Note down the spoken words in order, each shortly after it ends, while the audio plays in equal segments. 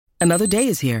Another day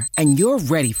is here, and you're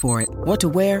ready for it. What to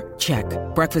wear? Check.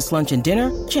 Breakfast, lunch, and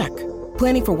dinner? Check.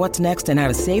 Planning for what's next and how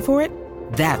to save for it?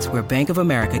 That's where Bank of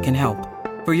America can help.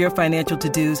 For your financial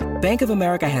to-dos, Bank of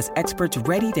America has experts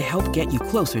ready to help get you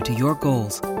closer to your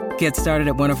goals. Get started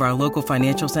at one of our local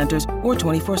financial centers or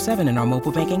 24/7 in our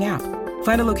mobile banking app.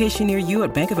 Find a location near you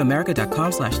at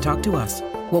bankofamerica.com/talktous.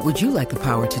 What would you like the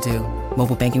power to do?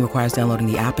 Mobile banking requires downloading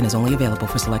the app and is only available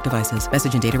for select devices.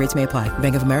 Message and data rates may apply.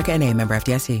 Bank of America N.A., member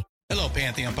FDIC. Hello,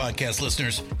 Pantheon podcast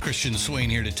listeners. Christian Swain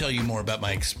here to tell you more about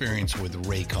my experience with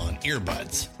Raycon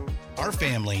earbuds. Our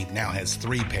family now has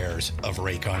 3 pairs of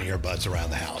Raycon earbuds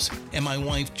around the house, and my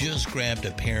wife just grabbed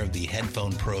a pair of the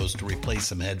Headphone Pros to replace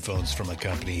some headphones from a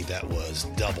company that was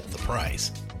double the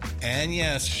price. And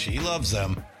yes, she loves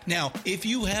them. Now, if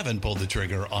you haven't pulled the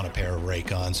trigger on a pair of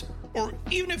Raycons, or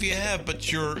even if you have, but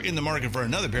you're in the market for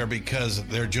another pair because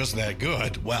they're just that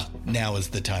good, well, now is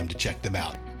the time to check them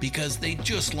out, because they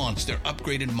just launched their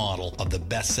upgraded model of the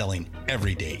best-selling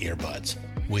everyday earbuds.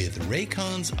 With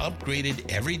Raycon's upgraded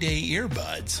everyday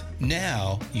earbuds,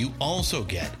 now you also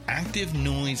get active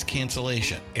noise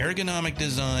cancellation, ergonomic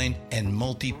design, and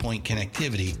multi-point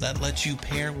connectivity that lets you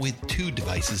pair with 2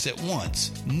 devices at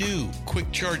once. New quick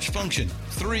charge function,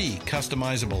 3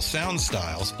 customizable sound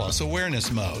styles, plus awareness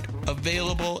mode.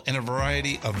 Available in a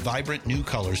variety of vibrant new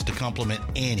colors to complement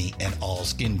any and all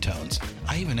skin tones.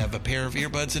 I even have a pair of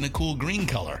earbuds in a cool green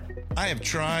color. I have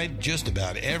tried just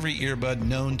about every earbud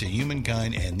known to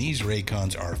humankind, and these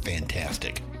Raycons are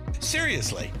fantastic.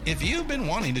 Seriously, if you've been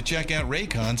wanting to check out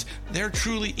Raycons, there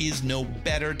truly is no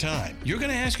better time. You're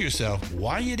going to ask yourself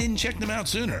why you didn't check them out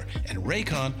sooner, and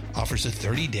Raycon offers a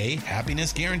 30-day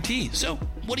happiness guarantee. So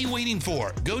what are you waiting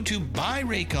for? Go to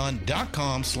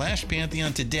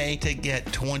buyraycon.com/Pantheon today to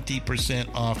get 20%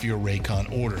 off your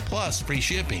Raycon order, plus free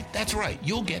shipping. That's right,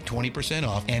 you'll get 20%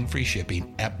 off and free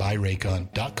shipping at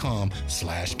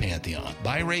buyraycon.com/Pantheon.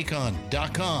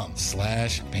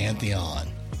 buyraycon.com/Pantheon.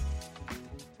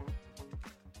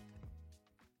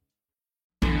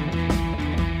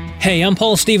 Hey, I'm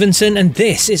Paul Stevenson, and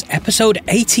this is episode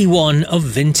 81 of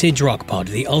Vintage Rock Pod,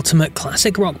 the ultimate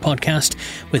classic rock podcast,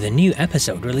 with a new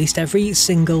episode released every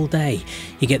single day.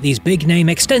 You get these big-name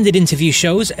extended interview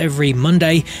shows every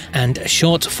Monday, and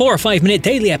short 4 or 5 minute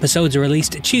daily episodes are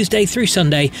released Tuesday through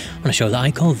Sunday on a show that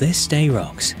I call This Day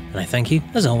Rocks. And I thank you,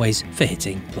 as always, for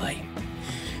hitting play.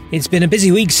 It's been a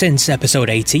busy week since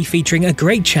episode 80, featuring a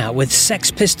great chat with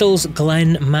Sex Pistols'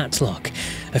 Glenn Matlock.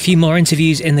 A few more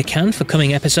interviews in the can for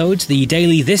coming episodes, the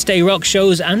daily This Day Rock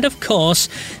shows, and of course,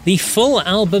 the full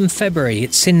album February.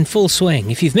 It's in full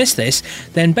swing. If you've missed this,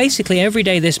 then basically every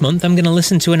day this month I'm going to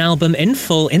listen to an album in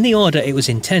full in the order it was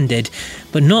intended,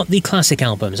 but not the classic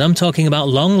albums. I'm talking about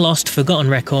long-lost, forgotten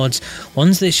records,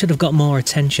 ones that should have got more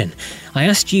attention. I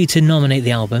asked you to nominate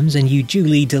the albums, and you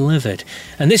duly delivered.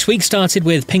 And this week started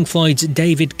with Pink Floyd's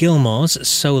David Gilmour's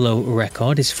solo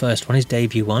record, his first one, his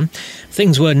debut one.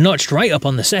 Things were notched right up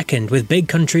on the second with Big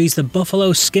Country's The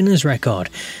Buffalo Skinners record.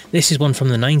 This is one from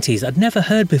the 90s I'd never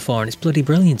heard before, and it's bloody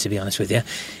brilliant, to be honest with you.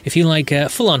 If you like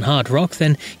full-on hard rock,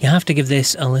 then you have to give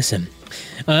this a listen.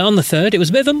 On the third, it was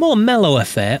a bit of a more mellow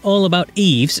affair, all about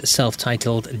Eve's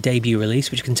self-titled debut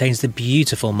release, which contains the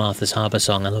beautiful Martha's Harbour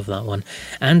song. I love that one.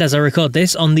 And as I record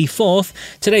this, on the 4th,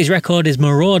 today's record is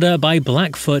Marauder by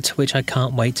Blackfoot, which I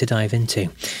can't wait to dive into.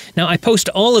 Now, I post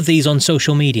all of these on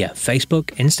social media,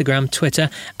 Facebook, Instagram, Twitter,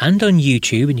 and on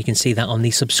YouTube, and you can see that on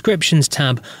the subscriptions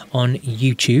tab on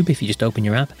YouTube, if you just open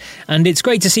your app. And it's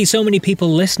great to see so many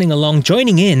people listening along,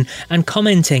 joining in, and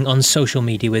commenting on social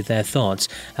media with their thoughts.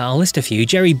 I'll list a few.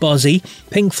 Jerry Bozzi,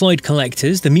 Pink Floyd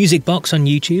Collectors, The Music Box on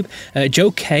YouTube,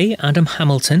 Joe Kay, Adam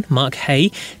Hamilton, Mark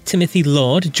Hay, Timothy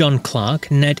Lord, John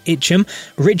Clark, Ned Itcham,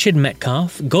 Richard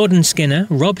Metcalf, Gordon Skinner,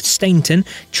 Rob Stainton,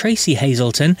 Tracy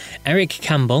Hazelton, Eric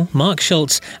Campbell, Mark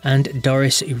Schultz, and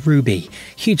Doris Ruby.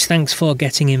 Huge thanks for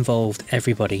getting involved,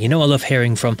 everybody. You know I love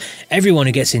hearing from everyone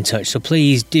who gets in touch, so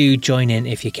please do join in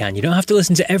if you can. You don't have to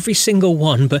listen to every single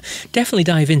one, but definitely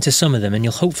dive into some of them, and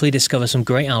you'll hopefully discover some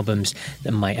great albums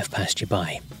that might have passed you by.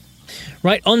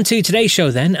 Right, on to today's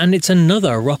show then, and it's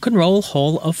another Rock and Roll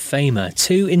Hall of Famer,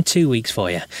 2 in 2 weeks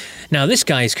for you. Now, this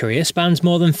guy's career spans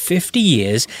more than 50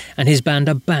 years, and his band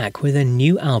are back with a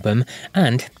new album,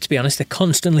 and, to be honest, they're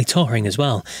constantly touring as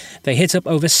well. They hit up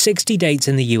over 60 dates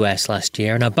in the US last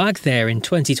year, and are back there in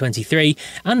 2023,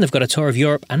 and they've got a tour of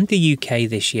Europe and the UK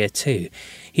this year too.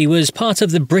 He was part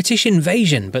of the British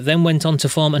Invasion, but then went on to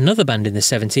form another band in the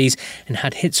 70s, and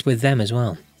had hits with them as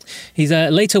well. He's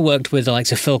later worked with the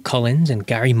likes of Phil Collins and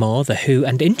Gary Moore, The Who,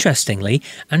 and interestingly,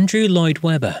 Andrew Lloyd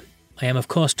Webber. I am, of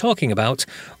course, talking about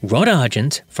Rod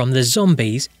Argent from the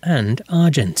Zombies and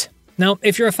Argent. Now,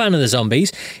 if you're a fan of the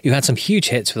Zombies, who had some huge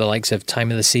hits for the likes of Time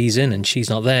of the Season and She's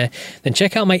Not There, then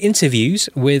check out my interviews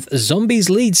with Zombies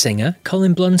lead singer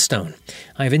Colin Blunstone.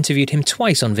 I've interviewed him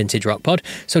twice on Vintage Rock Pod,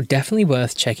 so definitely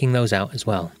worth checking those out as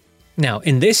well. Now,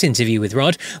 in this interview with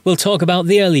Rod, we'll talk about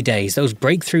the early days, those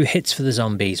breakthrough hits for the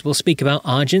Zombies. We'll speak about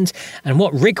Argent and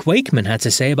what Rick Wakeman had to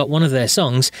say about one of their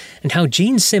songs, and how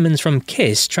Gene Simmons from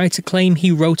Kiss tried to claim he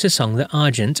wrote a song that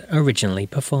Argent originally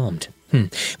performed.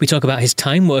 We talk about his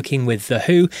time working with The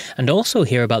Who, and also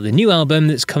hear about the new album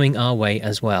that's coming our way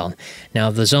as well. Now,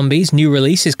 the Zombies' new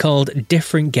release is called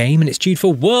Different Game, and it's due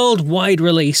for worldwide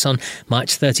release on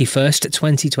March 31st,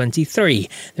 2023.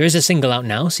 There is a single out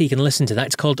now, so you can listen to that.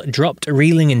 It's called Dropped,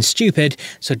 Reeling and Stupid,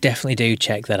 so definitely do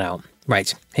check that out.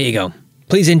 Right, here you go.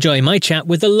 Please enjoy my chat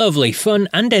with the lovely, fun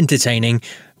and entertaining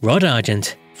Rod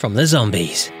Argent from the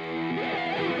Zombies.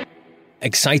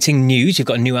 Exciting news. You've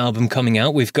got a new album coming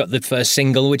out. We've got the first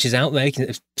single, which is out there.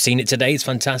 You've seen it today. It's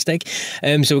fantastic. So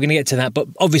we're going to get to that. But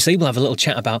obviously, we'll have a little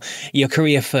chat about your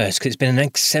career first, because it's been an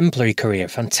exemplary career,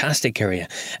 fantastic career.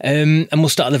 And we'll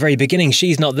start at the very beginning.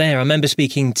 She's Not There. I remember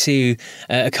speaking to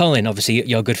Colin, obviously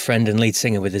your good friend and lead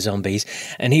singer with the Zombies,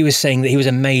 and he was saying that he was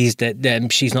amazed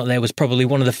that She's Not There was probably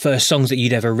one of the first songs that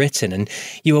you'd ever written. And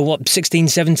you were, 16,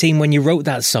 17 when you wrote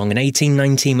that song, and 18,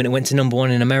 19 when it went to number one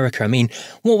in America. I mean,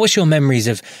 what was your memories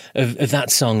of that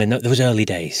song in those early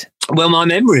days? Well, my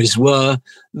memories were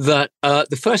that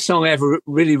the first song I ever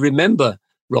really remember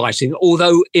writing,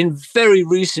 although in very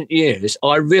recent years,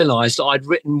 I realised I'd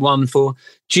written one for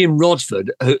Jim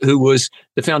Rodford, who was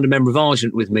the founder member of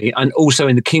Argent with me, and also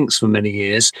in the Kinks for many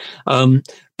years.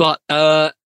 But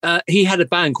he had a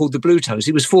band called the Blue Tones.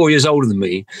 He was 4 years older than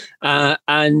me.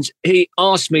 And he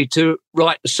asked me to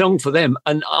write a song for them.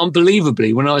 And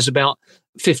unbelievably, when I was about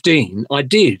 15, I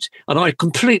did. And I'd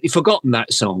completely forgotten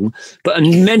that song. But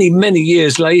many, many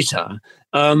years later,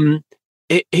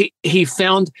 he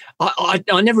found,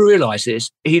 I never realised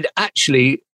this, he'd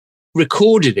actually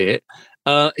recorded it.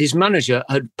 His manager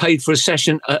had paid for a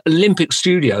session at Olympic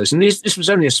Studios, and this was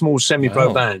only a small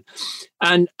semi-pro band,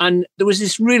 and there was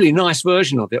this really nice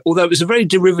version of it, although it was a very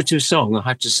derivative song, I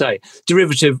have to say,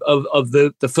 derivative of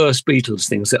the first Beatles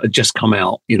things that had just come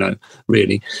out,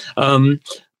 really.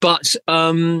 But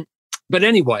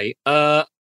anyway,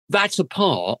 that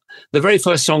apart, the very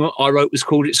first song I wrote was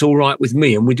called "It's All Right with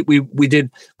Me," and we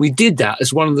did that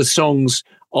as one of the songs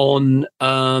on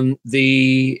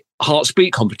the Hearts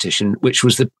Beat competition, which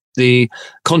was the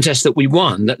contest that we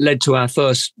won that led to our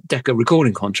first Decca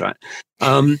recording contract.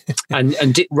 And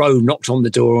Dick Rowe knocked on the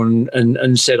door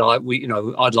and said,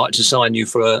 I'd like to sign you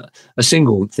for a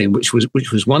single thing, which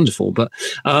was wonderful. But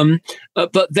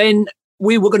then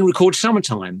we were going to record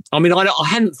Summertime. I mean, I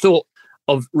hadn't thought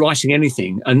of writing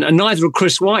anything, and neither had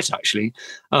Chris White, actually.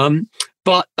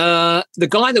 But the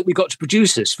guy that we got to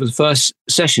produce this for the first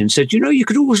session said, you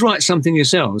could always write something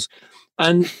yourselves.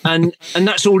 And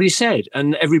that's all he said,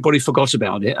 and everybody forgot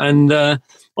about it. And I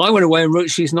went away and wrote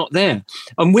She's Not There.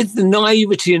 And with the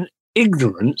naivety and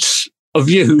ignorance of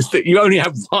youth that you only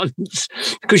have once,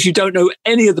 because you don't know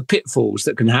any of the pitfalls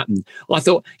that can happen, I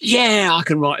thought, I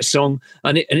can write a song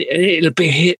and it'll be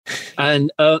a hit,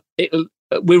 and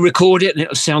we'll record it and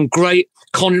it'll sound great.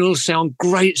 Connie will sound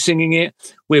great singing it.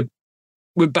 We'll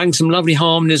bang some lovely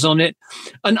harmonies on it.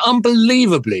 And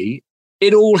unbelievably,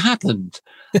 it all happened.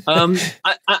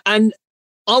 And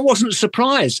I wasn't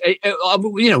surprised.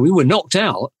 We were knocked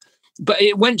out, but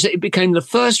it became the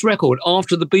first record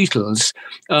after the Beatles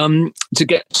to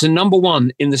get to number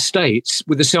one in the States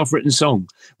with a self-written song.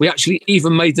 We actually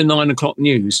even made the 9 o'clock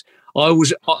news. I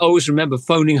always remember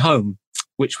phoning home,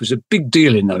 which was a big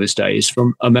deal in those days,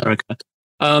 from America.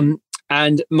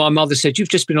 And my mother said, "You've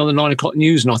just been on the 9 o'clock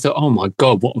news." And I thought, "Oh my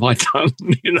God, what have I done?"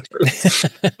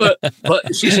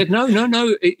 But she said, "No,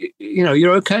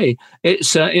 you're okay."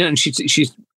 It's and she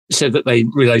said that they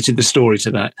related the story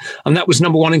to that, and that was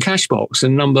number one in Cashbox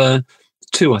and number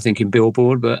 2, I think, in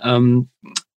Billboard. But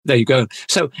there you go.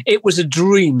 So it was a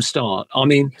dream start. I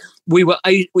mean,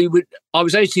 I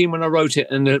was 18 when I wrote it,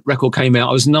 and the record came out.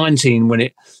 I was 19 when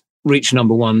it reached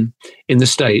number one in the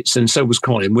States, and so was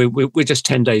Colin. We're just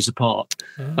 10 days apart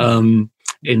in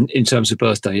terms of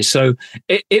birthdays. So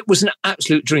it was an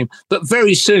absolute dream. But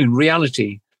very soon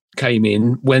reality came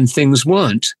in when things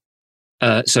weren't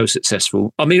so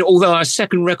successful. I mean, although our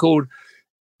second record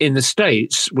in the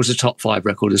States was a top 5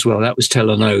 record as well. That was Tell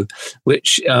Her No,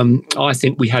 which I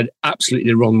think we had absolutely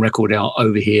the wrong record out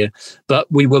over here.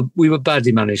 But we were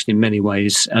badly managed in many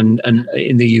ways, and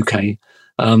in the UK.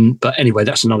 But anyway,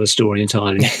 that's another story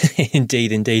entirely.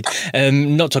 Indeed.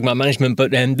 Not talking about management,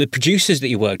 but the producers that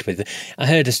you worked with. I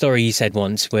heard a story you said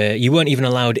once where you weren't even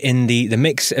allowed in the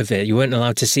mix of it. You weren't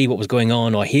allowed to see what was going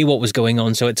on or hear what was going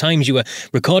on. So at times you were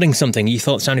recording something you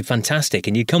thought sounded fantastic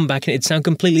and you'd come back and it'd sound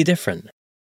completely different.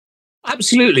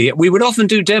 Absolutely. We would often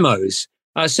do demos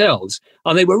ourselves,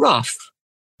 and they were rough,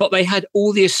 but they had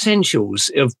all the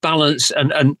essentials of balance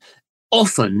and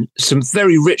often some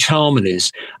very rich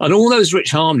harmonies. And all those rich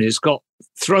harmonies got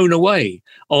thrown away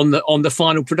on the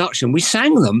final production. We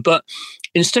sang them, but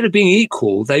instead of being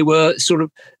equal, they were sort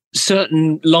of,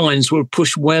 certain lines were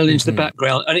pushed well into the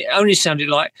background, and it only sounded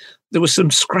like there was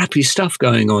some scrappy stuff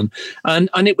going on,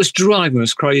 and it was driving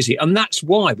us crazy. And that's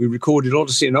why we recorded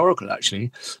Odyssey and Oracle,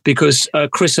 actually, because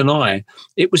Chris and I,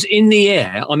 it was in the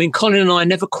air. I mean, Colin and I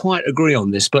never quite agree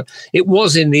on this, but it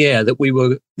was in the air that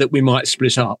we might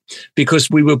split up, because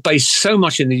we were based so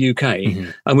much in the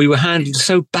UK and we were handled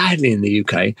so badly in the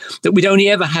UK that we'd only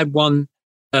ever had one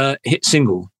hit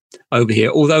single over here,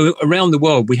 although around the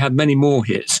world we had many more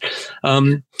hits.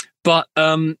 But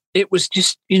it was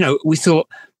just, we thought,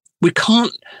 we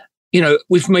can't,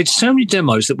 we've made so many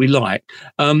demos that we like,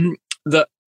 that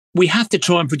we have to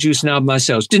try and produce an album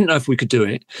ourselves. Didn't know if we could do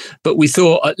it, but we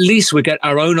thought at least we get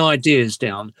our own ideas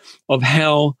down of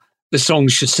how the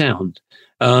songs should sound.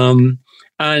 And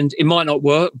it might not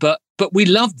work, but we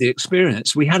loved the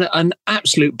experience. We had an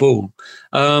absolute ball.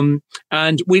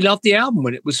 And we loved the album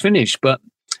when it was finished. But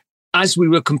as we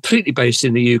were completely based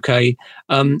in the UK,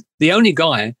 the only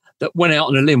guy that went out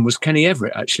on a limb was Kenny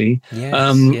Everett, actually. Yes.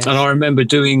 And I remember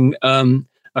doing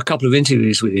a couple of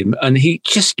interviews with him, and he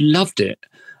just loved it.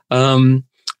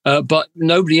 But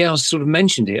nobody else sort of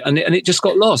mentioned it, and it just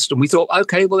got lost. And we thought,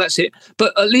 okay, well, that's it.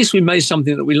 But at least we made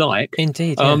something that we like.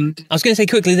 Indeed. Yeah. I was going to say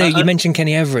quickly there, you mentioned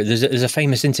Kenny Everett. There's a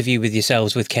famous interview with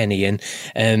yourselves with Kenny,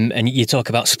 and you talk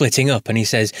about splitting up, and he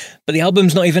says, but the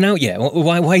album's not even out yet.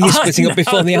 Why are you splitting up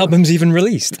before the album's even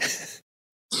released?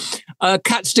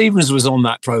 Cat Stevens was on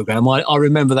that programme. I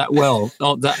remember that well,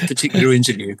 that particular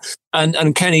interview.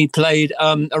 And Kenny played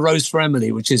A Rose for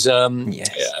Emily, which is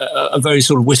a very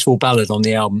sort of wistful ballad on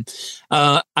the album.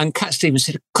 And Cat Stevens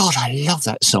said, God, I love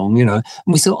that song, And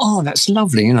we thought, oh, that's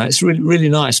lovely, it's really, really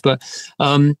nice. But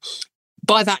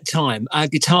by that time, our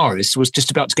guitarist was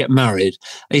just about to get married.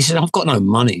 He said, I've got no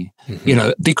money,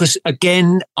 because,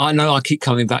 again, I know I keep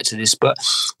coming back to this, but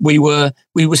we were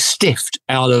stiffed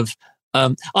out of...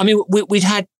 we'd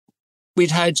had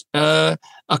a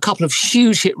couple of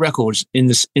huge hit records in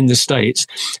the States,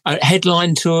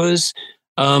 headline tours,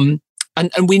 and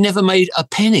we never made a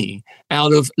penny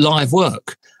out of live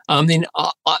work. I mean,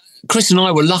 Chris and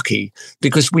I were lucky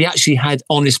because we actually had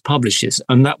honest publishers,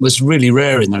 and that was really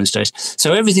rare in those days.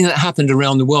 So everything that happened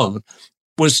around the world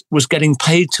was getting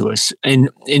paid to us in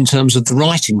terms of the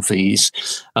writing fees.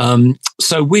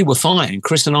 So we were fine.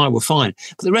 Chris and I were fine.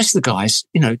 But the rest of the guys,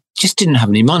 just didn't have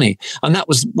any money. And that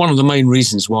was one of the main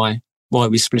reasons why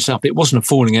we split up. It wasn't a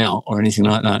falling out or anything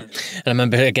like that. And I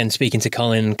remember, again, speaking to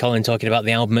Colin talking about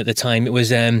the album at the time.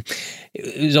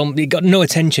 It got no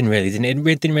attention, really.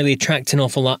 It didn't really attract an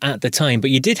awful lot at the time. But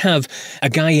you did have a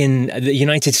guy in the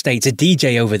United States, a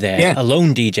DJ over there, a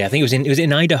lone DJ. I think it was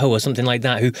in Idaho or something like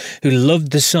that, who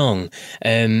loved the song.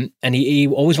 And he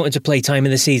always wanted to play Time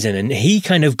of the Season. And he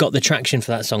kind of got the traction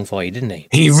for that song for you, didn't he?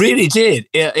 He really did.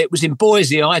 It was in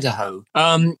Boise, Idaho.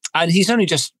 And he's only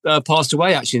just passed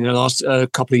away, actually, in the last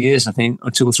couple of years, I think, or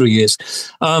 2 or 3 years.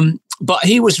 But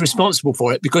he was responsible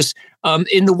for it because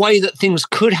in the way that things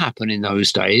could happen in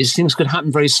those days, things could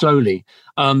happen very slowly.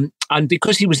 And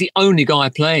because he was the only guy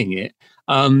playing it,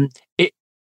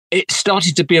 it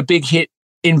started to be a big hit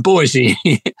in Boise.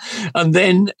 and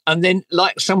then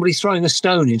like somebody throwing a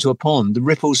stone into a pond, the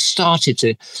ripples started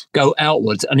to go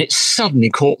outwards, and it suddenly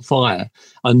caught fire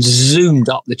and zoomed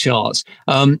up the charts.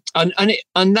 And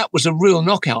that was a real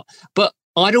knockout. But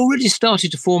I'd already started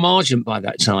to form Argent by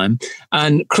that time,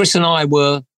 and Chris and I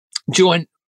were joint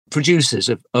producers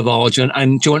of Argent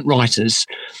and joint writers.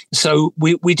 So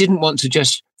we didn't want to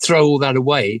just throw all that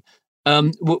away.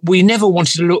 We never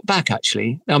wanted to look back,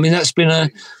 actually. I mean, that's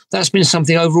been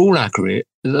something over all our career,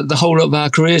 the whole of our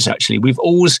careers, actually. We've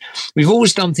always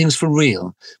done things for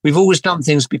real. We've always done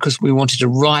things because we wanted to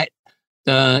write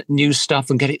new stuff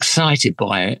and get excited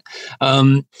by it.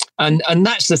 And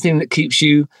that's the thing that keeps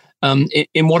you,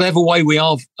 in whatever way we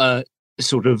are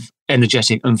sort of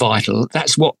energetic and vital,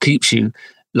 that's what keeps you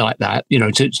like that,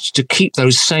 to keep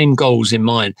those same goals in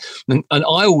mind. And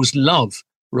I always love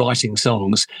writing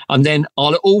songs, and then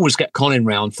I'll always get Colin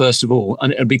round first of all,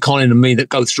 and it'll be Colin and me that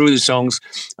go through the songs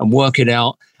and work it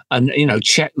out and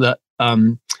check that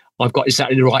I've got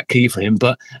exactly the right key for him.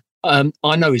 But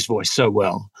I know his voice so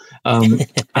well, and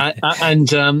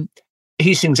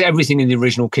he sings everything in the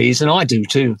original keys, and I do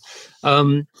too.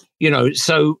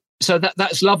 So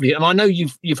that's lovely. And I know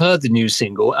you've heard the new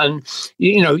single, and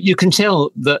you can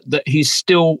tell that he's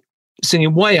still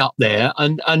singing way up there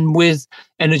and with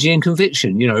energy and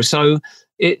conviction. So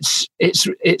it's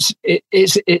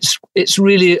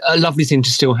really a lovely thing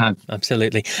to still have.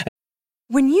 Absolutely.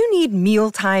 When you need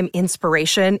mealtime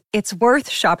inspiration, it's worth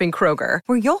shopping Kroger,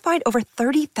 where you'll find over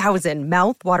 30,000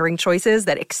 mouth-watering choices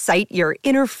that excite your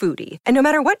inner foodie. And no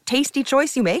matter what tasty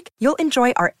choice you make, you'll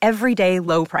enjoy our everyday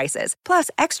low prices, plus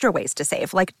extra ways to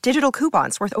save, like digital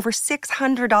coupons worth over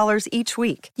 $600 each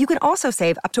week. You can also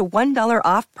save up to $1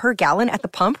 off per gallon at the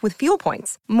pump with fuel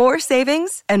points. More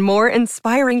savings and more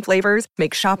inspiring flavors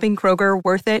make shopping Kroger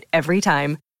worth it every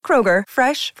time. Kroger,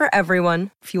 fresh for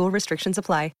everyone. Fuel restrictions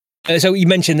apply. So you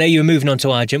mentioned there you were moving on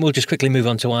to Argent. We'll just quickly move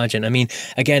on to Argent. I mean,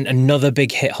 again, another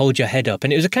big hit, Hold Your Head Up.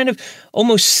 And it was a kind of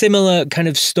almost similar kind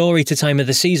of story to Time of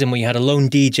the Season, where you had a lone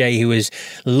DJ who was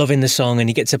loving the song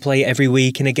and you get to play it every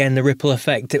week. And again, the ripple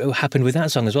effect happened with that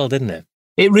song as well, didn't it?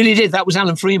 It really did. That was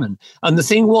Alan Freeman. And the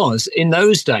thing was, in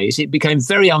those days, it became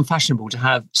very unfashionable to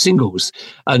have singles.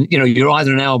 And, you're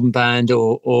either an album band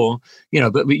or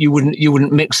but you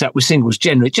wouldn't mix that with singles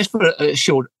generally. Just for a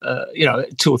short,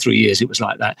 2 or 3 years, it was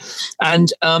like that.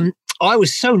 And I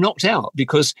was so knocked out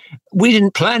because we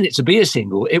didn't plan it to be a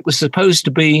single. It was supposed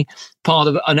to be part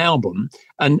of an album.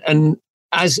 And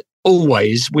as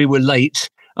always, we were late.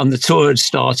 And the tour had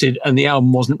started and the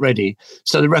album wasn't ready.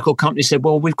 So the record company said,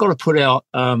 well, we've got to put out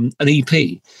an EP.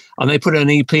 And they put an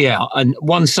EP out. And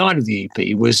one side of the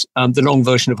EP was the long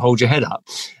version of Hold Your Head Up,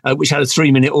 which had a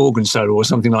 3-minute organ solo or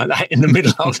something like that in the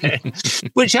middle of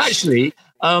it, which actually,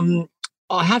 I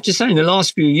have to say, in the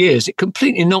last few years, it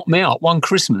completely knocked me out. One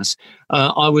Christmas,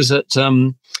 I was at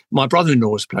my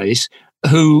brother-in-law's place,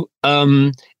 who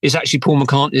is actually Paul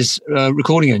McCartney's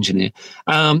recording engineer.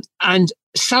 And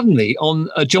suddenly on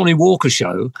a Johnny Walker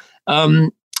show,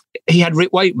 he had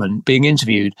Rick Wakeman being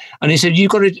interviewed, and he said,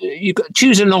 "You've got to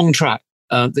choose a long track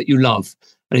that you love."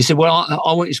 And he said, "Well,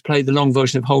 I want you to play the long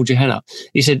version of Hold Your Head Up."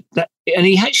 He said that, and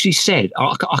he actually said,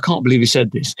 I can't believe he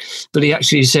said this, but he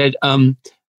actually said,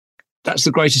 "That's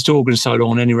the greatest organ solo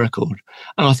on any record."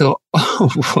 And I thought, oh,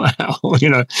 wow,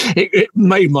 it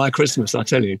made my Christmas, I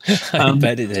tell you. I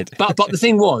bet it did. But the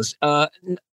thing was,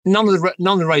 none of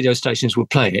the radio stations would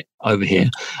play it over here,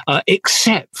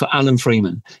 except for Alan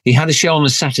Freeman. He had a show on a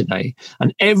Saturday,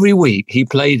 and every week he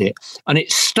played it, and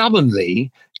it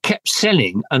stubbornly kept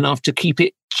selling enough to keep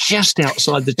it just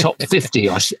outside the top 50,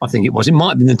 I think it was. It might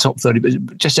have been the top 30,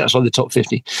 but just outside the top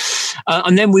 50.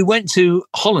 And then we went to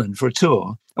Holland for a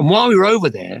tour. And while we were over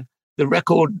there, the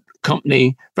record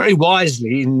company, very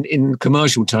wisely in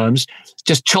commercial terms,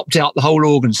 just chopped out the whole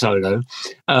organ solo.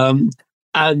 And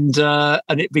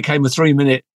it became a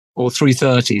 3-minute or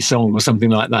 3:30 song or something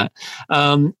like that.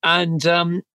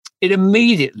 It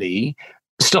immediately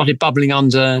started bubbling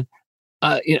under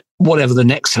whatever the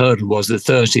next hurdle was, the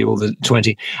 30 or the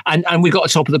 20. And we got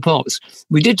to Top of the Pops.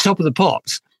 We did Top of the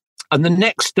Pops. And the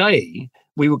next day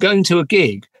we were going to a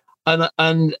gig, and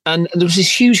there was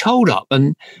this huge hold up.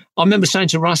 And I remember saying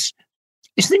to Russ,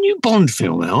 "Is the new Bond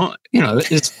film out?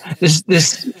 This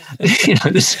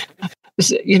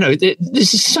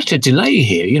is such a delay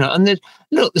here, and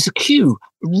there's a queue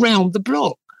round the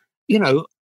block,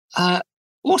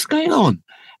 what's going on?"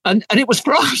 And it was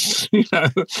for us,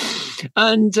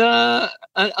 and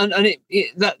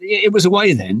it was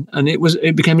away then, and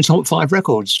it became a top 5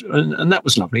 records, and that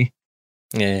was lovely.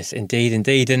 Yes,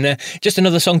 indeed. And just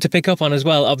another song to pick up on as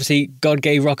well. Obviously, God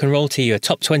Gave Rock and Roll to You, a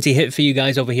top 20 hit for you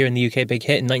guys over here in the UK, big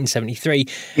hit in 1973.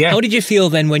 Yeah. How did you feel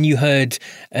then when you heard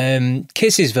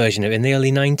Kiss's version of it in the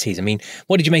early 90s? I mean,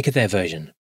 what did you make of their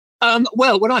version?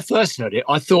 Well, when I first heard it,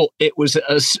 I thought it was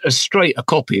as straight a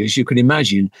copy as you can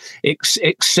imagine,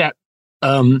 except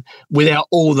without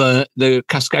all the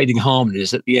cascading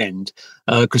harmonies at the end,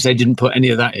 because they didn't put any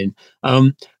of that in.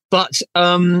 But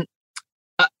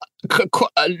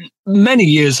many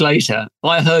years later,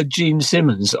 I heard Gene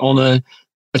Simmons on a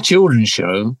children's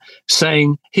show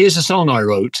saying, "Here's a song I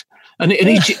wrote," and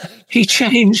he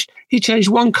changed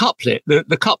one couplet,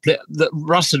 the couplet that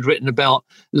Russ had written about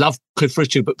 "Love Cliff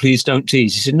Richard, but please don't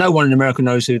tease." He said, "No one in America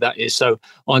knows who that is, so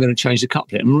I'm going to change the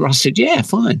couplet." And Russ said, "Yeah,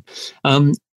 fine,"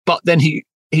 but then he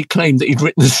claimed that he'd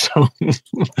written the song,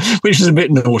 which was a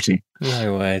bit naughty.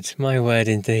 My word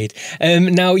indeed.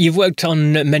 Now, you've worked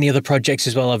on many other projects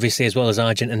as well, obviously, as well as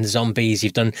Argent and the Zombies.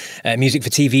 You've done music for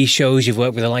TV shows. You've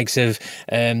worked with the likes of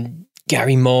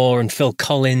Gary Moore and Phil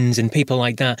Collins and people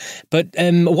like that. But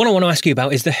what I want to ask you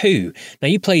about is The Who. Now,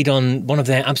 you played on one of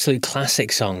their absolute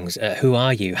classic songs, Who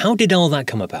Are You? How did all that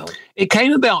come about? It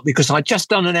came about because I'd just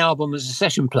done an album as a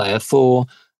session player for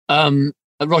Roger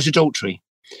Daltrey.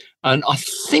 And I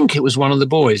think it was One of the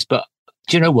Boys, but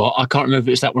do you know what? I can't remember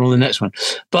if it's that one or the next one.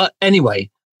 But anyway,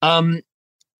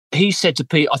 he said to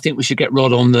Pete, I think we should get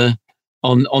Rod on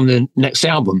the next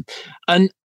album.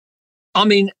 And I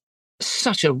mean,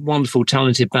 such a wonderful,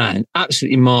 talented band,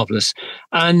 absolutely marvellous.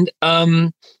 And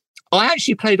I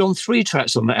actually played on 3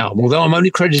 tracks on that album, although I'm only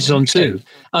credited on 2.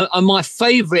 And my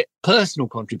favourite personal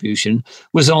contribution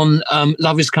was on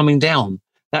Love Is Coming Down.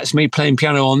 That's me playing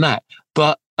piano on that.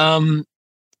 But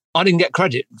I didn't get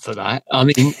credit for that. I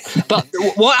mean, but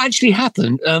what actually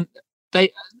happened,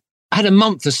 they had a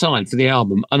month assigned for the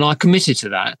album and I committed to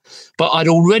that. But I'd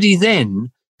already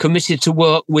then committed to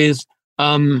work with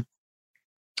Andrew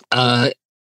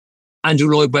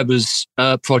Lloyd Webber's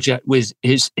project with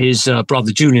his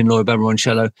brother Julian Lloyd Webber on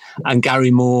cello, and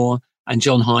Gary Moore and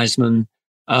John Heisman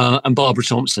and Barbara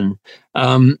Thompson.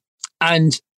 And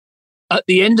at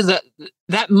the end of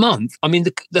that month, I mean,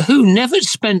 the Who never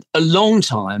spent a long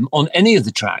time on any of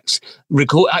the tracks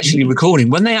recording.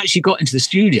 When they actually got into the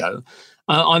studio,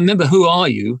 I remember Who Are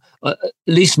You? At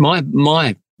least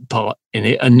my part in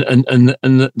it, and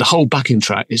the whole backing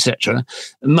track, etc.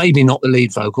 Maybe not the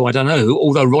lead vocal, I don't know.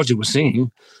 Although Roger was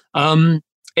singing,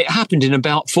 it happened in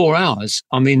about 4 hours.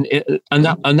 I mean, and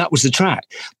that was the track.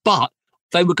 But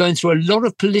they were going through a lot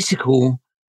of political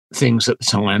things at the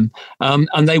time,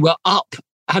 and they were up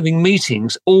having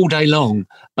meetings all day long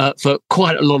for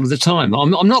quite a lot of the time.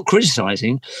 I'm not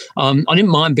criticising. I didn't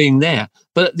mind being there.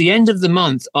 But at the end of the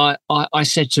month, I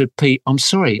said to Pete, I'm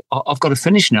sorry, I've got to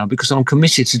finish now because I'm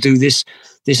committed to do this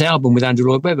album with Andrew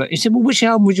Lloyd Webber. He said, well, which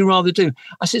album would you rather do?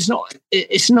 I said,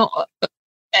 it's not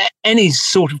any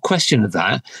sort of question of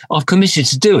that. I've committed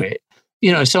to do it.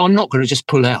 You know, so I'm not going to just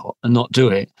pull out and not do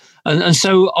it. And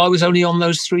so I was only on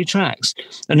those 3 tracks.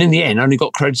 And in the end, I only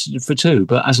got credited for 2.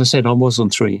 But as I said, I was on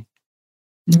 3.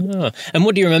 Oh. And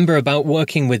what do you remember about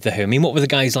working with The Who? I mean, what were the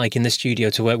guys like in the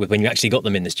studio to work with when you actually got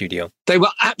them in the studio? They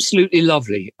were absolutely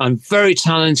lovely and very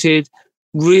talented,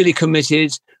 really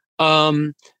committed.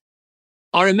 I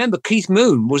remember Keith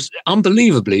Moon was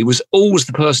always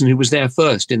the person who was there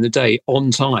first in the day on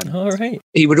time. All right.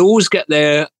 He would always get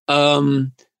there,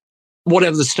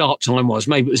 whatever the start time was.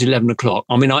 Maybe it was 11 o'clock.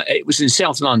 I mean, it was in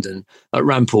South London at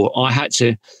Ramport. I had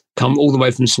to come all the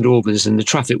way from St Albans and the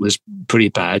traffic was pretty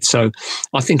bad. So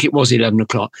I think it was 11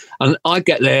 o'clock. And I'd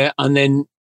get there and then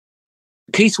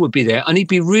Keith would be there and he'd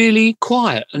be really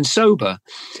quiet and sober.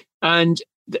 And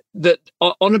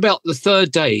on about the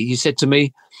 3rd day, he said to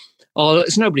me, oh,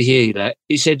 there's nobody here yet.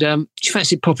 He said, do you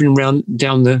fancy popping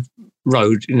down the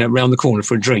road, round the corner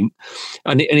for a drink?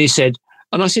 And he said,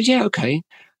 and I said, yeah, okay.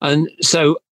 And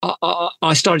so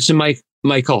I started to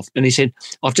make off. And he said,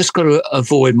 I've just got to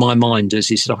avoid my minders.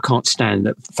 He said, I can't stand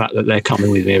the fact that they're coming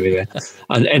with me everywhere.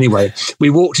 And anyway, we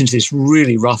walked into this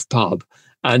really rough pub.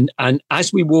 And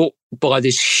as we walked by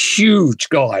this huge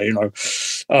guy,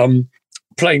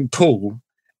 playing pool,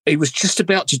 he was just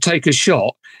about to take a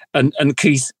shot. And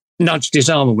Keith nudged his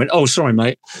arm and went, oh, sorry,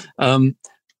 mate. And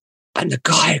the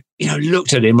guy,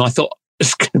 looked at him. And I thought,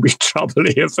 there's going to be trouble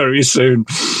here very soon.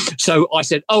 So I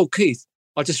said, oh, Keith,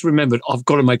 I just remembered I've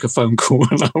got to make a phone call.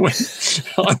 And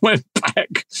I went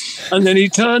back. And then he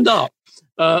turned up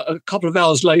a couple of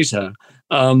hours later,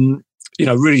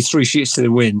 really 3 sheets to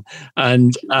the wind.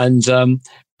 And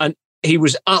he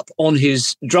was up on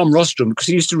his drum rostrum because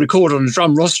he used to record on a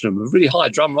drum rostrum, a really high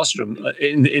drum rostrum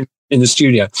in the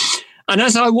studio. And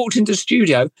as I walked into the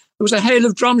studio, there was a hail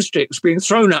of drumsticks being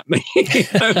thrown at me.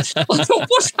 I thought,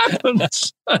 what's happened?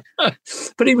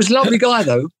 But he was a lovely guy,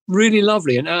 though, really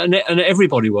lovely. And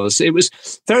everybody was. It was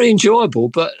very enjoyable,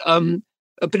 but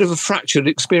a bit of a fractured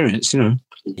experience,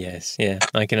 Yes, yeah,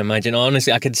 I can imagine.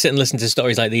 Honestly, I could sit and listen to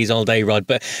stories like these all day, Rod,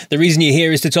 but the reason you're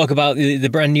here is to talk about the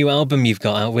brand new album you've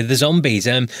got out with the Zombies.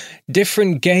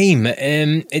 Different game.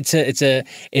 It's a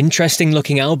interesting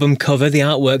looking album cover, the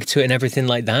artwork to it and everything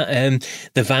like that.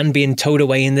 The van being towed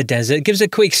away in the desert. Give us a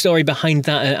quick story behind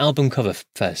that album cover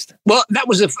first. Well, that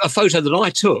was a photo that I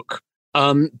took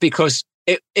because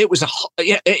it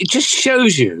just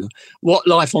shows you what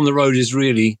life on the road is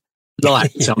really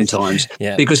like sometimes.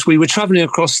 Yeah. Because we were traveling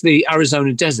across the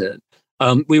Arizona desert.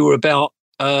 We were about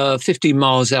 15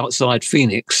 miles outside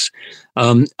Phoenix,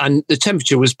 and the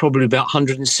temperature was probably about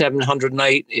 107,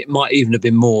 108. It might even have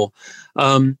been more.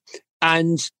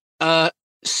 And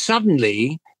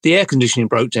suddenly the air conditioning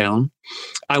broke down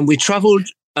and we traveled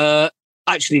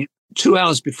actually 2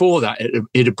 hours before that,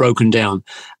 it had broken down,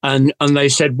 and they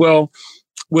said, well,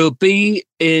 we'll be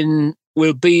in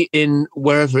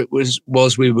wherever it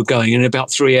was we were going in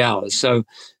about 3 hours. So,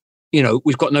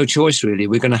 we've got no choice really.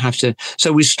 We're going to have to.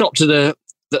 So we stopped to the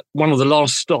one of the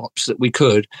last stops that we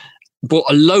could, bought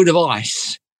a load of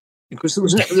ice because there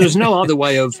was no other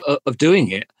way of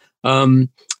doing it.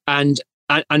 And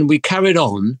we carried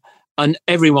on, and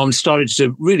everyone started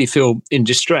to really feel in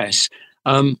distress.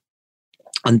 And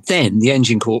then the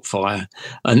engine caught fire,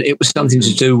 and it was something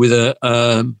to do with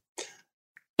an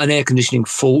air conditioning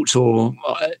fault or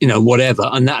whatever,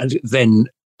 and that then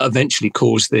eventually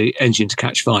caused the engine to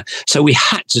catch fire. So we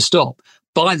had to stop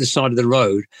by the side of the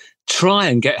road, try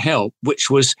and get help,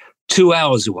 which was 2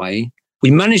 hours away.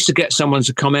 We managed to get someone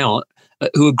to come out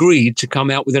who agreed to come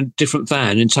out with a different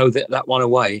van and tow that one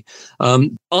away.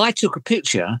 I took a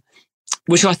picture,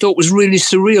 which I thought was really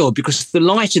surreal, because the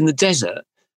light in the desert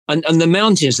and the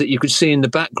mountains that you could see in the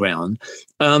background,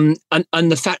 and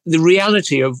the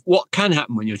reality of what can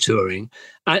happen when you're touring,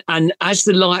 and as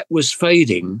the light was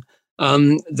fading,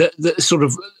 the sort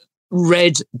of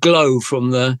red glow from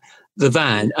the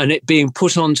van and it being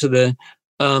put onto the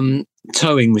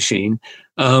towing machine,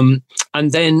 and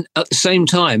then at the same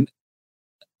time,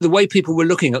 the way people were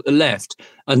looking at the left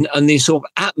and the sort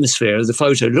of atmosphere of the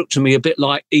photo looked to me a bit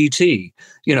like E.T.,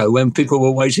 when people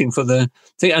were waiting for the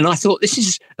thing. And I thought, this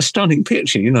is a stunning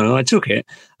picture, I took it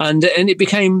and it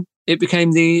became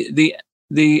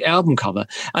the album cover.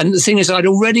 And the thing is, I'd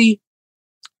already,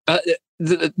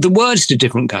 the words to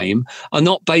Different Game are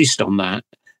not based on that,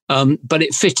 but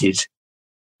it fitted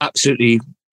absolutely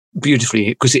beautifully,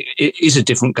 because it is a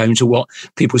different game to what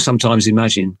people sometimes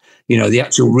imagine, the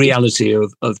actual reality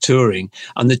of touring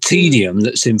and the tedium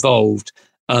that's involved,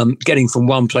 getting from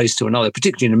one place to another,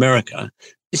 particularly in America.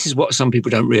 This is what some people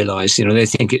don't realize. They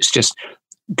think it's just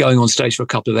going on stage for a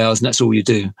couple of hours and that's all you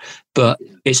do, but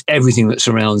it's everything that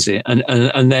surrounds it,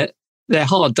 and they're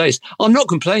hard days. I'm not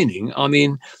complaining. I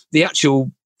mean, the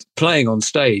actual playing on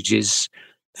stage is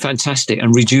fantastic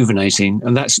and rejuvenating,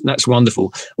 and that's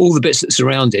wonderful. All the bits that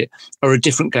surround it are a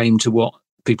different game to what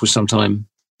people sometimes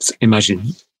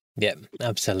imagine. Yeah,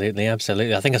 absolutely. I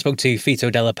think I spoke to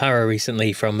Fito Della Para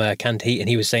recently from Canned Heat, and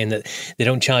he was saying that they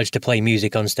don't charge to play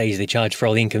music on stage. They charge for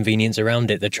all the inconvenience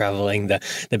around it, the travelling, the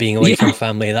being away from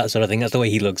family, that sort of thing. That's the way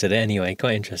he looks at it anyway.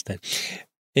 Quite interesting.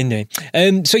 Indeed.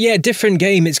 So yeah, Different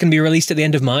Game. It's going to be released at the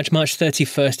end of March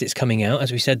 31st. It's coming out.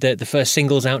 As we said, the first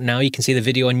single's out now. You can see the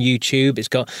video on YouTube. It's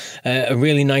got a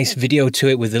really nice video to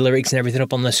it with the lyrics and everything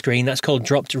up on the screen. That's called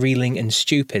Dropped, Reeling and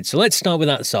Stupid. So let's start with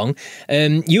that song.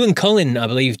 You and Colin, I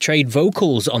believe, trade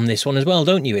vocals on this one as well,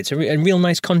 don't you? It's a real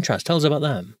nice contrast. Tell us about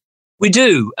that. We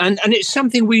do, and it's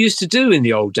something we used to do in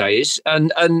the old days,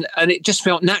 and it just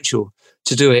felt natural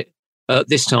to do it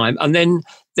this time, and then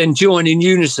join in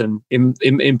unison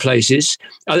in places,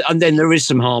 and then there is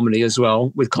some harmony as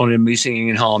well with Colin and me singing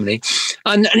in harmony,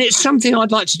 and it's something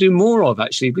I'd like to do more of,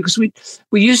 actually, because we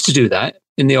used to do that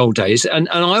in the old days, and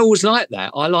I always liked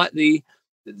that. I like the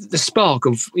spark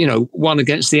of one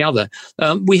against the other.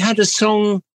 We had a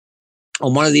song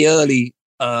on one of the early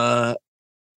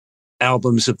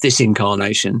albums of this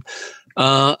incarnation,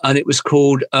 and it was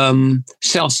called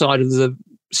South Side of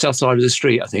the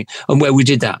Street, I think, and where we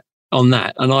did that on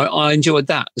that, and I enjoyed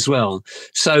that as well.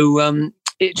 So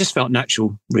it just felt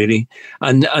natural, really,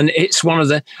 and it's one of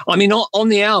the. I mean, on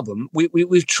the album,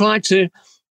 we've tried to.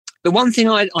 The one thing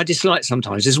I dislike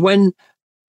sometimes is when,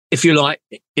 if you like,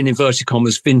 in inverted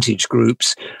commas, vintage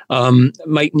groups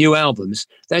make new albums.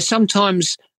 They're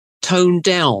sometimes toned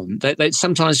down. They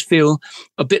sometimes feel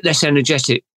a bit less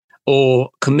energetic or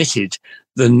committed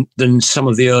than some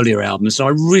of the earlier albums. So I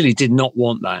really did not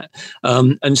want that.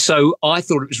 And so I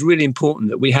thought it was really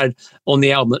important that we had on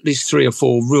the album at least 3 or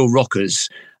 4 real rockers,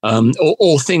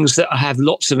 or things that have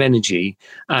lots of energy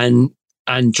and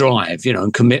drive,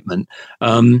 and commitment.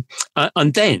 And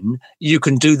then you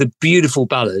can do the beautiful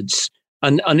ballads,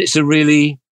 and it's a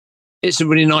really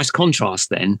nice contrast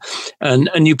then.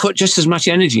 And you put just as much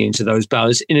energy into those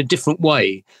ballads in a different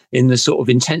way, in the sort of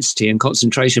intensity and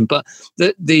concentration. But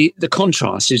the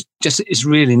contrast is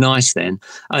really nice then.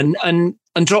 And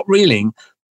Drop Reeling,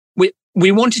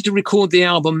 we wanted to record the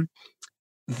album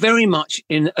very much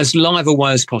in as live a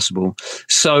way as possible.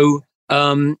 So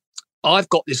I've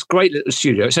got this great little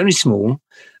studio. It's only small,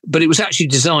 but it was actually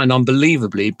designed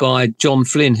unbelievably by John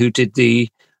Flynn, who did the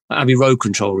Abbey Road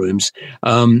control rooms,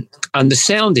 and the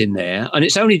sound in there, and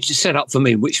it's only just set up for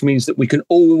me, which means that we can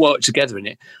all work together in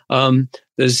it.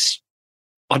 There's,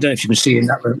 I don't know if you can see in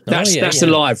that room. That's the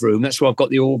live room. That's where I've got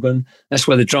the organ. That's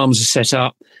where the drums are set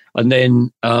up. And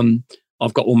then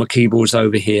I've got all my keyboards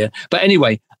over here. But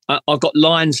anyway, I've got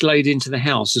lines laid into the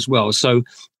house as well. So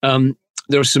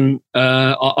there are some.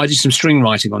 I did some string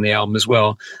writing on the album as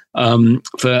well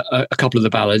for a couple of the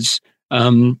ballads,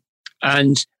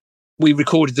 and we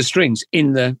recorded the strings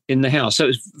in the house. So it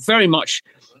was very much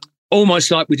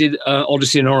almost like we did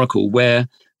Odyssey and Oracle, where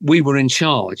we were in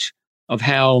charge of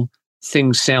how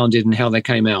things sounded and how they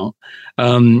came out,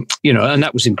 and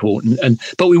that was important.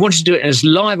 But we wanted to do it in as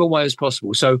live a way as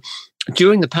possible. So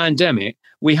during the pandemic,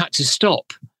 we had to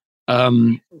stop.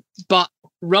 But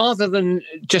rather than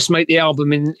just make the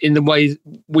album in the way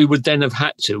we would then have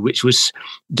had to, which was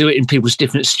do it in people's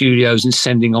different studios and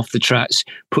sending off the tracks,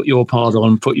 put your part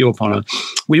on,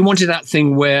 we wanted that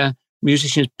thing where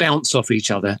musicians bounce off each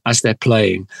other as they're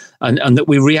playing, and that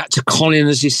we react to Colin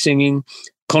as he's singing.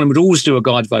 Colin would always do a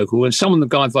guide vocal, and some of the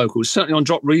guide vocals, certainly on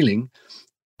Drop Reeling,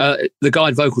 the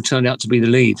guide vocal turned out to be the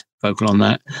lead vocal on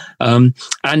that.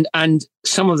 And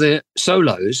some of the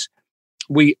solos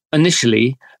we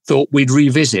initially thought we'd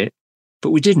revisit,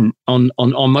 but we didn't on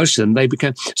most of them. They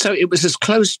became, so it was as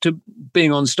close to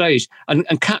being on stage and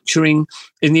capturing.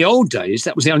 In the old days,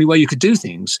 that was the only way you could do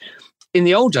things. In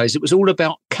the old days, it was all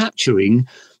about capturing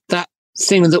that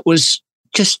thing that was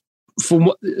just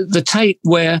from the take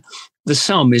where the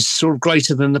sum is sort of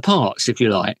greater than the parts, if you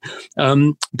like,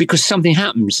 because something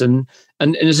happens and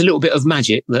there's a little bit of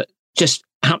magic that just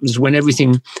happens when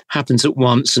everything happens at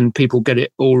once and people get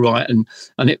it all right, and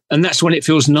that's when it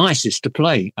feels nicest to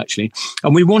play, actually.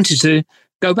 And we wanted to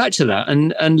go back to that,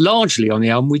 and largely on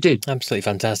the album we did. Absolutely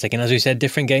fantastic. And as we said,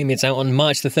 Different Game, it's out on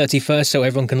March the 31st, so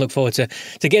everyone can look forward to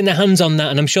getting their hands on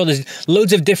that. And I'm sure there's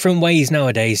loads of different ways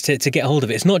nowadays to get hold of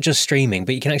it. It's not just streaming,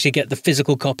 but you can actually get the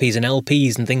physical copies and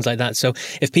LPs and things like that. So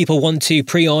if people want to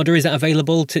pre-order, is that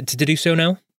available to do so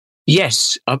now?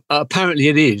 Yes, apparently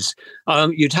it is.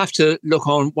 You'd have to look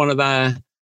on one of our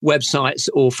websites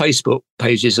or Facebook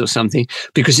pages or something,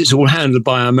 because it's all handled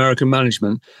by our American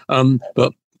management.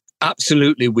 But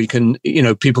absolutely, we can,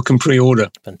 people can pre-order.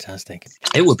 Fantastic.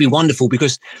 It would be wonderful,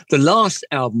 because the last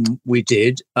album we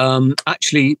did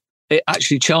actually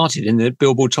charted in the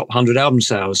Billboard Top 100 album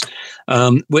sales,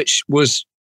 which was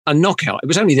a knockout. It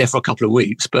was only there for a couple of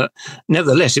weeks, but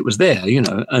nevertheless, it was there,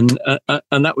 and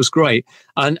that was great.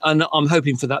 And I'm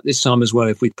hoping for that this time as well,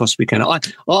 if we possibly can.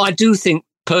 I do think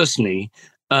personally,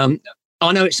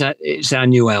 I know it's our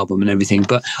new album and everything,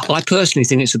 but I personally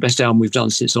think it's the best album we've done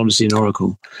since Odyssey and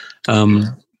Oracle.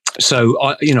 So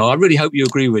I really hope you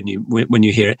agree when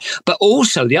you hear it. But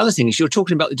also the other thing is, you're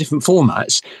talking about the different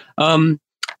formats.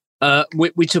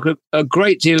 We took a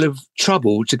great deal of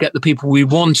trouble to get the people we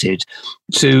wanted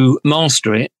to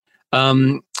master it.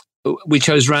 We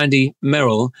chose Randy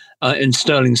Merrill in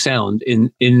Sterling Sound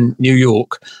in New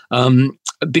York,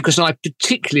 because I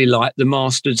particularly like the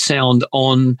mastered sound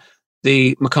on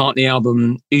the McCartney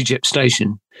album Egypt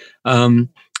Station,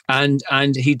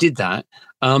 and he did that.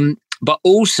 But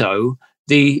also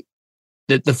the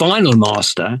vinyl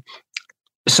master,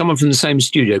 someone from the same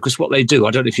studio, because what they do,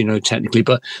 I don't know if you know technically,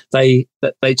 but they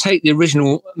take the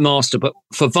original master, but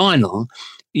for vinyl,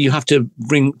 you have to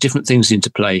bring different things into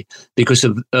play because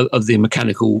of the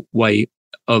mechanical way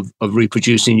of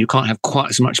reproducing. You can't have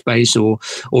quite as much bass, or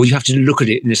you have to look at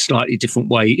it in a slightly different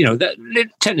way.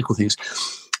 Technical things.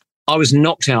 I was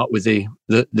knocked out with the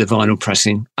vinyl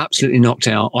pressing. Absolutely knocked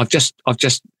out.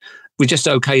 We just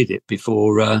okayed it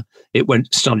before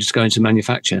it started to go into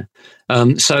manufacture.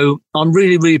 So I'm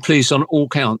really, really pleased on all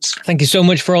counts. Thank you so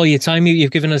much for all your time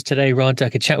you've given us today, Rod. I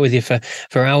could chat with you for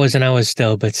hours and hours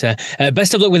still, but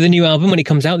best of luck with the new album when it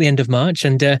comes out the end of March,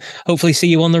 and hopefully see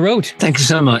you on the road. Thank you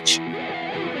so much.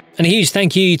 And a huge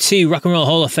thank you to Rock and Roll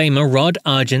Hall of Famer Rod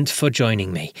Argent for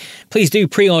joining me. Please do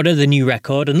pre-order the new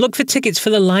record and look for tickets for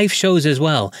the live shows as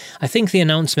well. I think the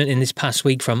announcement in this past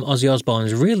week from Ozzy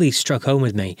Osbourne's really struck home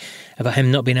with me about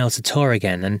him not being able to tour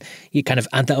again. And you kind of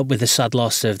add that up with the sad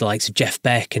loss of the likes of Jeff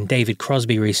Beck and David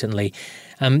Crosby recently.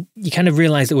 You kind of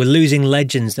realise that we're losing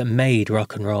legends that made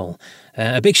rock and roll.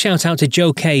 A big shout out to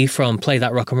Joe Kay from Play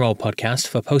That Rock and Roll podcast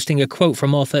for posting a quote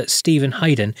from author Stephen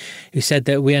Hayden, who said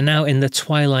that we are now in the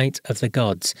twilight of the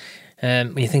gods.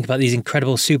 When you think about these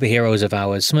incredible superheroes of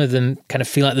ours, some of them kind of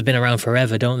feel like they've been around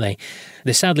forever, don't they?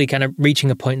 They're sadly kind of reaching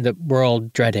a point that we're all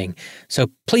dreading. So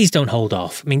please don't hold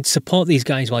off. I mean, support these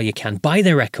guys while you can. Buy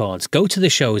their records. Go to the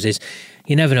shows.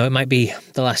 You never know, it might be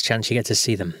the last chance you get to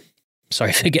see them.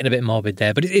 Sorry for getting a bit morbid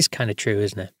there, but it is kind of true,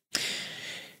 isn't it?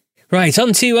 Right,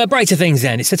 on to brighter things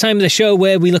then. It's the time of the show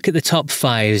where we look at the top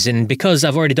fives, and because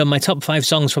I've already done my top 5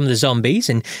 songs from the Zombies,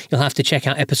 and you'll have to check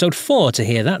out episode 4 to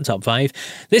hear that top 5,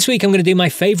 this week I'm going to do my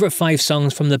favourite 5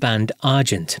 songs from the band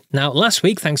Argent. Now, last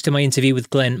week, thanks to my interview with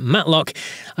Glenn Matlock,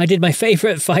 I did my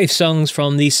favourite 5 songs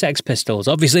from the Sex Pistols.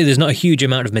 Obviously, there's not a huge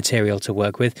amount of material to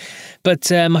work with, but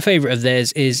my favourite of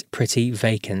theirs is Pretty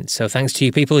Vacant. So thanks to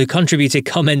you people who contributed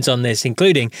comments on this,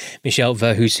 including Michelle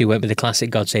Verhoes, who went with the classic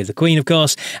God Save the Queen, of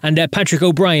course, and Patrick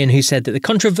O'Brien, who said that the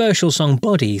controversial song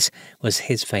Bodies was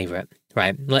his favourite.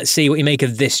 Right, let's see what you make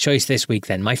of this choice this week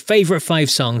then. My favourite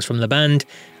 5 songs from the band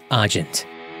Argent.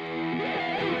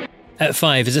 At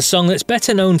 5 is a song that's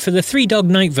better known for the Three Dog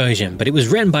Night version, but it was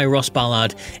written by Ross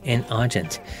Ballard in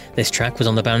Argent. This track was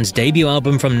on the band's debut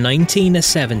album from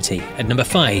 1970. At number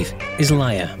 5 is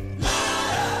Liar.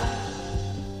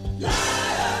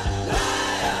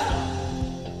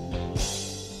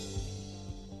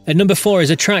 At number 4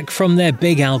 is a track from their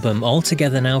big album, All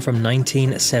Together Now, from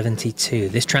 1972.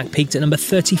 This track peaked at number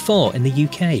 34 in the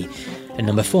UK. At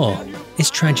number 4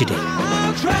 is Tragedy.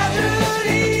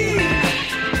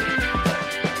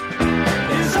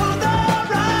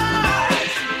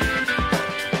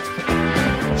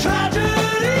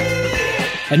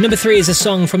 At number 3 is a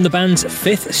song from the band's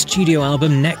 5th studio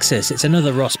album, Nexus. It's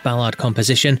another Ross Ballard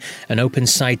composition and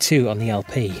opens side 2 on the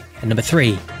LP. At number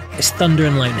 3 is Thunder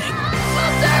and Lightning.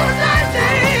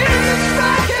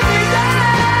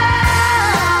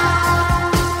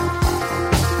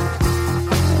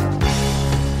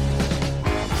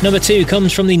 Number 2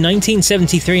 comes from the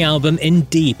 1973 album In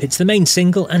Deep. It's the main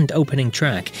single and opening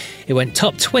track. It went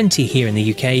top 20 here in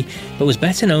the UK, but was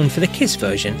better known for the Kiss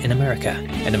version in America.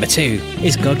 And number 2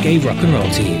 is God Gave Rock and Roll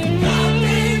to You.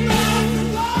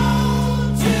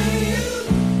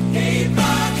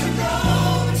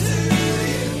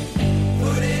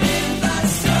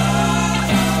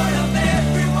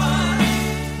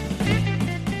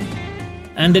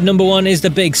 And at number 1 is The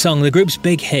Big Song, the group's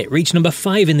big hit. Reached number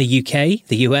 5 in the UK,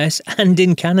 the US, and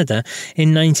in Canada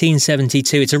in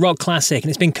 1972. It's a rock classic,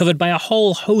 and it's been covered by a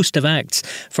whole host of acts,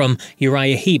 from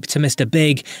Uriah Heep to Mr.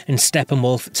 Big and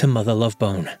Steppenwolf to Mother Love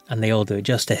Bone, and they all do it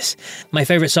justice. My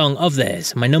favourite song of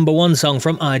theirs, my number 1 song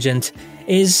from Argent,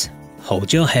 is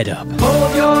Hold Your Head Up.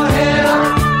 Hold your head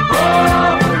up,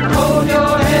 hold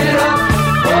your head up,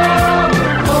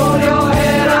 hold your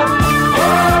head up,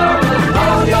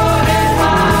 hold your head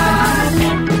high.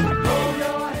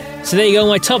 So there you go,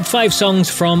 my top 5 songs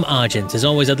from Argent. As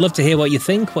always, I'd love to hear what you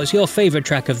think. What's your favourite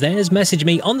track of theirs? Message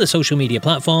me on the social media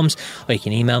platforms, or you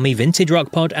can email me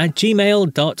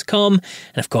vintagerockpod@gmail.com.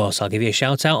 And of course, I'll give you a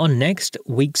shout out on next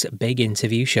week's big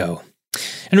interview show.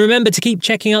 And remember to keep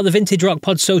checking out the Vintage Rock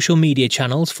Pod social media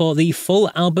channels for the full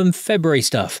album February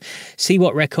stuff. See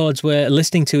what records we're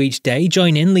listening to each day.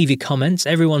 Join in, leave your comments.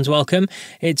 Everyone's welcome.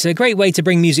 It's a great way to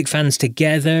bring music fans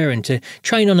together and to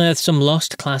try and unearth some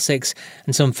lost classics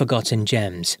and some forgotten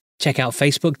gems. Check out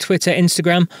Facebook, Twitter,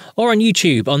 Instagram, or on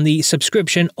YouTube on the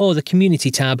subscription or the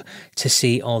community tab to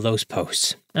see all those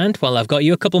posts. And while I've got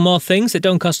you, a couple more things that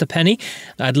don't cost a penny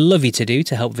I'd love you to do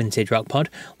to help Vintage Rock Pod.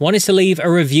 One is to leave a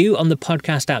review on the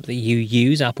podcast app that you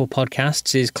use. Apple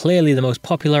Podcasts is clearly the most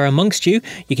popular amongst you.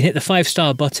 You can hit the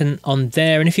 5-star button on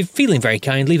there, and if you're feeling very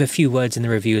kind, leave a few words in the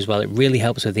review as well. It really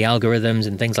helps with the algorithms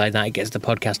and things like that. It gets the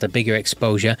podcast a bigger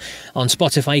exposure. On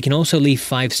Spotify, you can also leave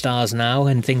 5 stars now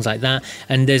and things like that.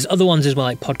 And there's other ones as well,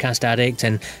 like Podcast Addict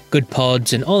and Good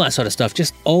Pods and all that sort of stuff.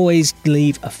 Just always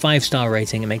leave a 5-star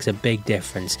rating. It makes a big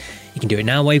difference. You can do it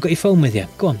now while you've got your phone with you.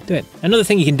 Go on, do it. Another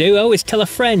thing you can do, is tell a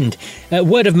friend.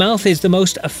 Word of mouth is the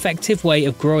most effective way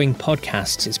of growing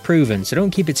podcasts. It's proven, so don't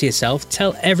keep it to yourself.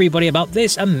 Tell everybody about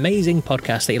this amazing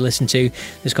podcast that you listen to.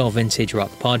 It's called Vintage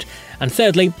Rock Pod. And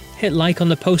thirdly, hit like on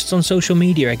the posts on social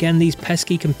media. Again, these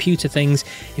pesky computer things,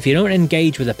 if you don't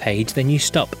engage with a page, then you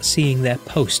stop seeing their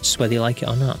posts, whether you like it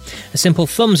or not. A simple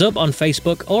thumbs up on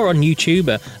Facebook or on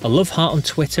YouTube, a love heart on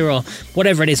Twitter, or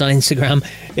whatever it is on Instagram,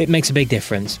 it makes a big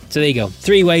difference. So there you go.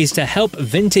 3 ways to help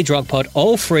Vintage Rock Pod,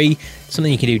 all free,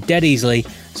 something you can do dead easily,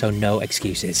 so no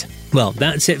excuses. Well,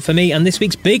 that's it for me and this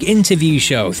week's big interview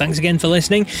show. Thanks again for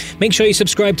listening. Make sure you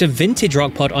subscribe to Vintage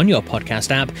Rock Pod on your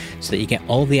podcast app so that you get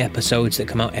all the episodes that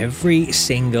come out every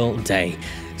single day.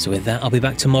 So with that, I'll be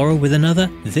back tomorrow with another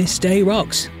This Day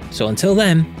Rocks. So until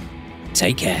then,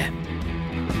 take care.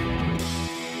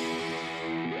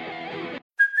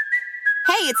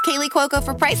 Hey, it's Kaylee Cuoco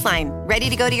for Priceline. Ready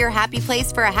to go to your happy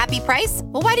place for a happy price?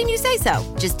 Well, why didn't you say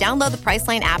so? Just download the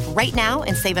Priceline app right now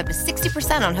and save up to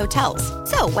 60% on hotels.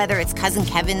 So whether it's Cousin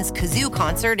Kevin's Kazoo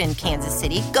Concert in Kansas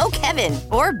City, go Kevin,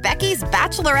 or Becky's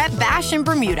Bachelorette Bash in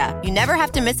Bermuda, you never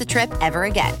have to miss a trip ever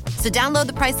again. So download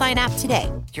the Priceline app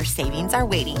today. Your savings are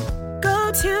waiting.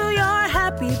 Go to your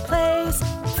happy place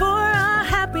for a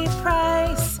happy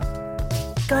price.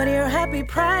 Go to your happy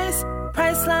price,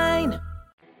 Priceline.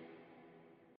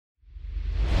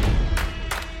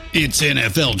 It's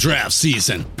NFL draft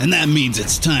season, and that means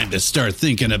it's time to start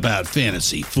thinking about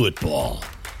fantasy football.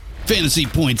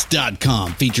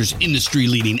 FantasyPoints.com features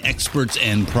industry-leading experts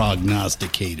and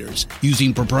prognosticators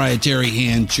using proprietary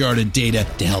hand-charted data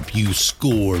to help you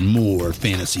score more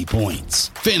fantasy points.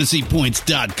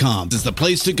 FantasyPoints.com is the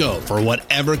place to go for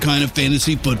whatever kind of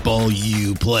fantasy football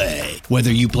you play.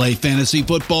 Whether you play fantasy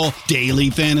football, daily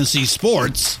fantasy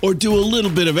sports, or do a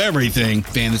little bit of everything,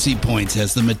 Fantasy Points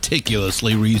has the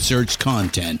meticulously researched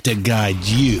content to guide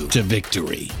you to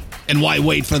victory. And why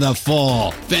wait for the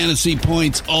fall? Fantasy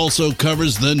Points also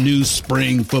covers the new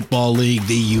spring football league,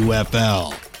 the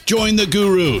UFL. Join the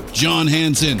guru, John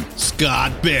Hansen,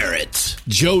 Scott Barrett,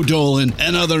 Joe Dolan,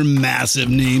 and other massive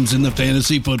names in the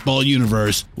fantasy football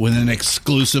universe with an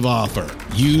exclusive offer.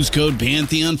 Use code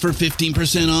Pantheon for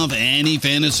 15% off any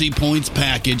Fantasy Points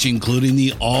package, including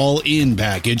the all-in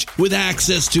package, with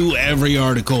access to every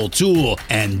article, tool,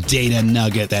 and data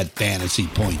nugget that Fantasy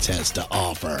Points has to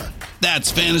offer.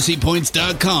 That's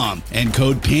FantasyPoints.com and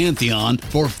code Pantheon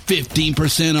for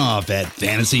 15% off at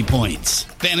Fantasy Points.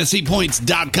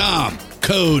 FantasyPoints.com,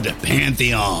 code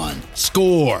Pantheon.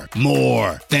 Score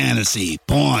more fantasy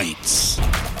points.